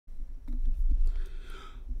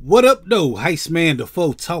What up, though? Heist man, the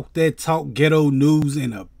foe, talk that talk, ghetto news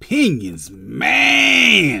and opinions,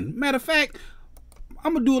 man. Matter of fact,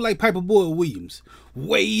 I'm gonna do it like Piper Boy Williams.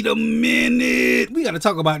 Wait a minute, we gotta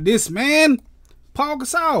talk about this, man. Pau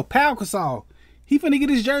Gasol, he finna get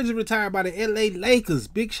his jersey retired by the LA Lakers.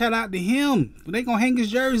 Big shout out to him. They gonna hang his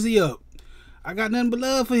jersey up. I got nothing but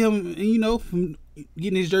love for him, you know, from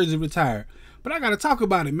getting his jersey retired. But I gotta talk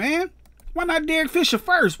about it, man. Why not Derek Fisher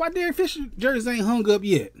first? Why Derek Fisher jersey ain't hung up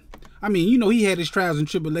yet? I mean, you know, he had his trials and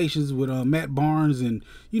tribulations with Matt Barnes, and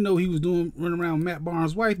you know he was running around with Matt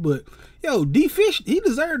Barnes' wife. But yo, D Fish, he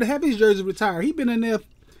deserved to have his jersey retired. He been in there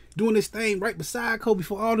doing this thing right beside Kobe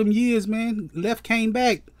for all them years, man. Left, came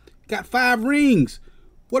back, got 5 rings.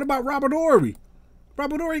 What about Robert Horry?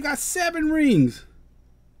 Robert Horry got 7 rings.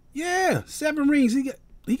 Yeah, 7 rings.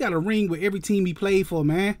 He got a ring with every team he played for,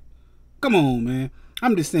 man. Come on, man.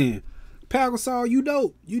 I'm just saying. Pau Gasol, you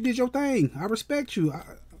dope. You did your thing. I respect you.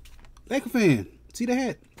 Laker fan. See the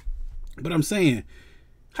hat. But I'm saying,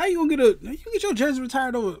 how you gonna get your jersey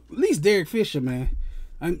retired over at least Derek Fisher, man?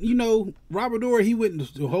 And you know, Robert Horry, he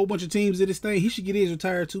went to a whole bunch of teams did this thing. He should get his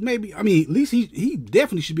retired too. Maybe, I mean, at least he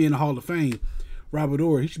definitely should be in the Hall of Fame. Robert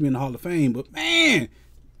Horry, he should be in the Hall of Fame. But man,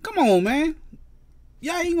 come on, man.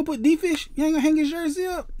 Y'all ain't gonna put D Fish. You ain't gonna hang his jersey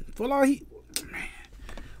up for all he. Man.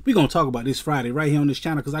 We're going to talk about this Friday right here on this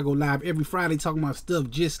channel because I go live every Friday talking about stuff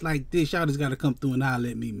just like this. Y'all just got to come through and holler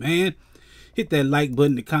at me, man. Hit that like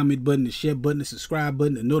button, the comment button, the share button, the subscribe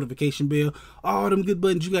button, the notification bell. All them good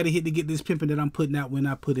buttons you got to hit to get this pimping that I'm putting out when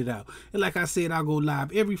I put it out. And like I said, I'll go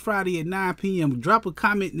live every Friday at 9 p.m. Drop a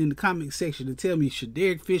comment in the comment section to tell me, should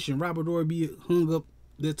Derek Fisher and Robert Horry be hung up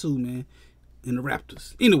there too, man, in the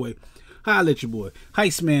Raptors. Anyway, holla at your boy.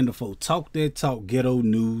 Heist man, the foe. Talk that talk, ghetto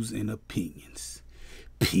news and opinions.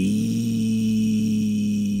 Peace.